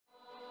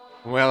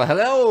Well,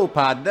 hello,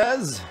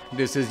 partners.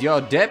 This is your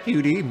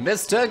deputy,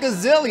 Mr.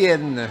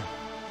 Gazillion.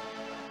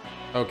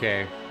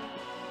 Okay.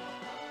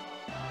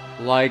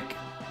 Like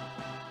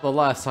the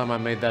last time I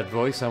made that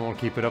voice, I won't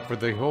keep it up for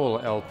the whole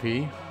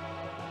LP.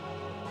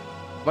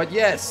 But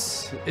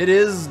yes, it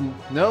is...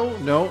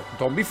 No,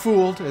 don't be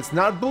fooled. It's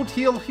not Boot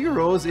Hill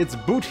Heroes, it's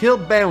Boot Hill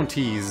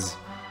Bounties.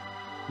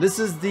 This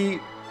is the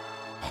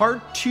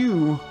part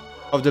 2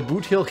 of the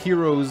Boot Hill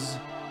Heroes.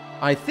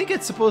 I think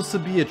it's supposed to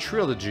be a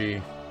trilogy.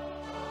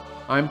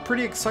 I'm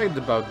pretty excited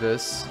about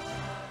this.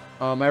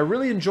 I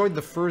really enjoyed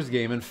the first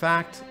game. In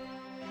fact,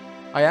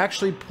 I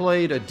actually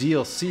played a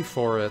DLC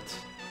for it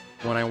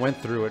when I went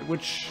through it,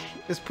 which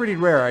is pretty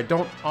rare. I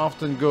don't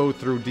often go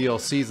through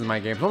DLCs in my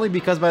games, only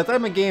because by the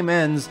time a game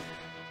ends,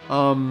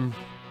 I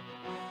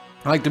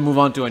like to move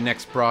on to a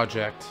next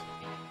project,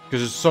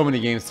 because there's so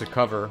many games to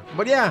cover.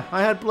 But yeah,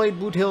 I had played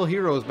Boot Hill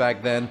Heroes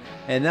back then,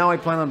 and now I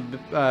plan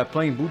on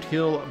playing Boot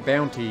Hill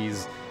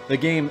Bounties. The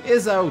game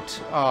is out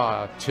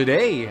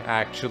today,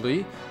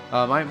 actually.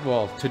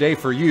 Well, today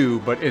for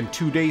you, but in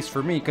 2 days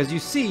for me, because you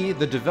see,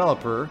 the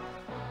developer,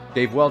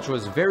 Dave Welch,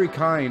 was very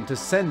kind to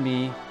send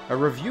me a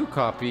review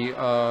copy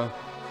like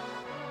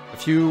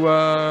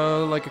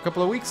a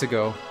couple of weeks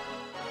ago.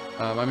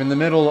 I'm in the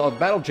middle of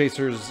Battle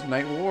Chasers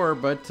Night War,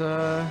 but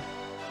I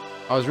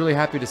was really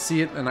happy to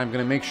see it, and I'm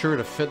going to make sure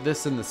to fit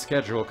this in the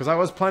schedule, because I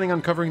was planning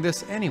on covering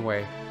this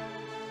anyway.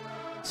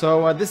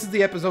 So this is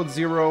the episode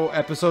 0.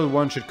 Episode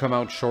 1 should come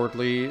out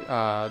shortly.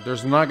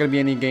 There's not going to be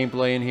any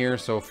gameplay in here,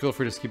 so feel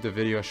free to skip the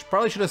video.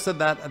 Probably should have said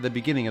that at the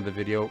beginning of the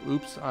video.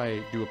 Oops,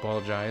 I do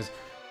apologize.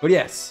 But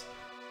yes,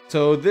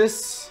 so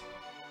this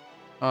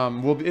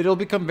it'll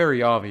become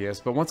very obvious.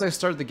 But once I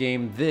start the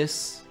game,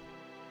 this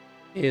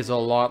is a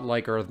lot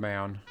like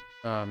Earthbound.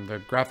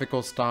 The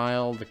graphical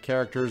style, the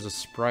characters, the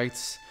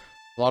sprites,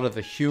 a lot of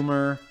the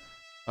humor.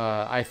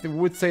 I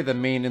would say the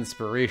main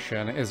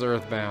inspiration is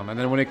Earthbound, and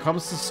then when it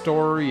comes to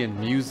story and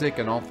music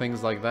and all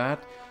things like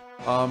that,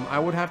 I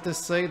would have to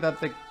say that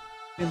the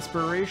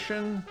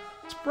inspiration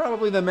is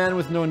probably the Man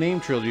with No Name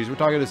trilogies. We're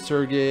talking to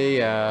Sergei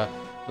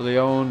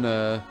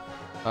Leone,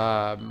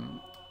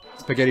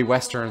 spaghetti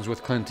westerns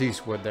with Clint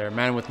Eastwood there.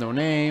 Man with No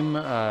Name,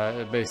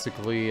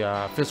 basically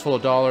Fistful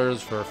of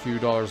Dollars for a few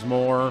dollars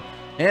more.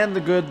 And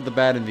the good, the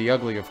bad, and the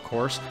ugly, of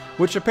course,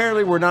 which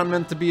apparently were not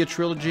meant to be a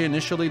trilogy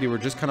initially. They were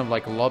just kind of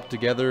like lumped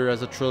together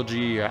as a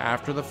trilogy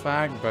after the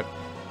fact, but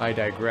I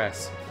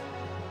digress.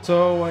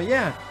 So,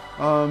 yeah,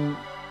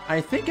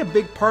 I think a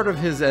big part of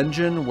his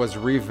engine was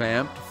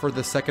revamped for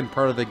the second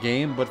part of the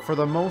game, but for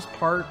the most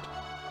part,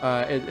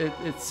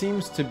 it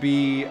seems to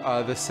be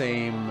the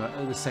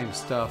same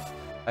stuff.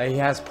 He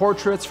has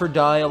portraits for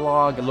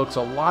dialogue. It looks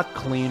a lot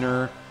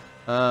cleaner.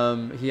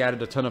 He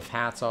added a ton of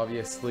hats,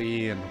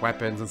 obviously, and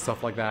weapons and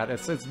stuff like that.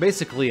 It's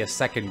basically a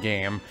second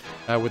game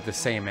with the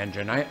same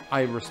engine.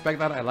 I respect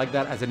that. I like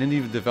that. As an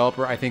indie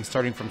developer, I think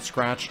starting from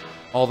scratch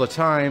all the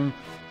time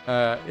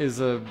is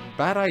a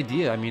bad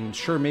idea. I mean,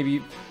 sure,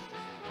 maybe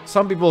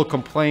some people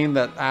complain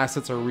that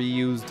assets are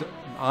reused.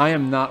 I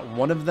am not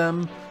one of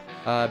them.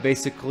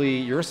 Basically,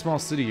 you're a small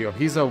studio.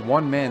 He's a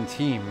one-man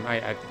team.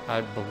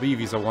 I believe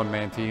he's a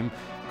one-man team.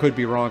 Could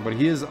be wrong, but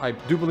he is. I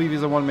do believe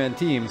he's a one-man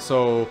team,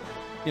 so...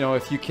 You know,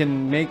 if you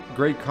can make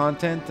great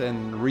content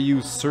and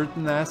reuse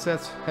certain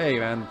assets, hey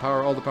man,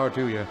 all the power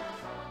to you.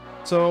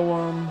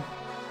 So,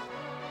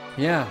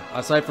 yeah,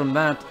 aside from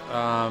that,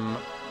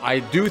 I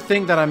do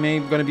think that I'm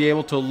going to be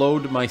able to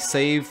load my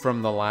save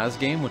from the last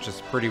game, which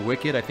is pretty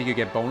wicked. I think you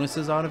get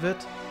bonuses out of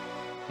it.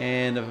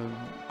 And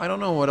I don't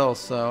know what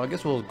else, I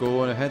guess we'll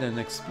go ahead and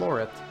explore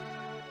it.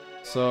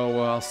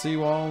 So, I'll see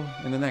you all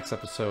in the next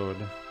episode.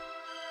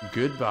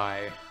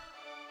 Goodbye.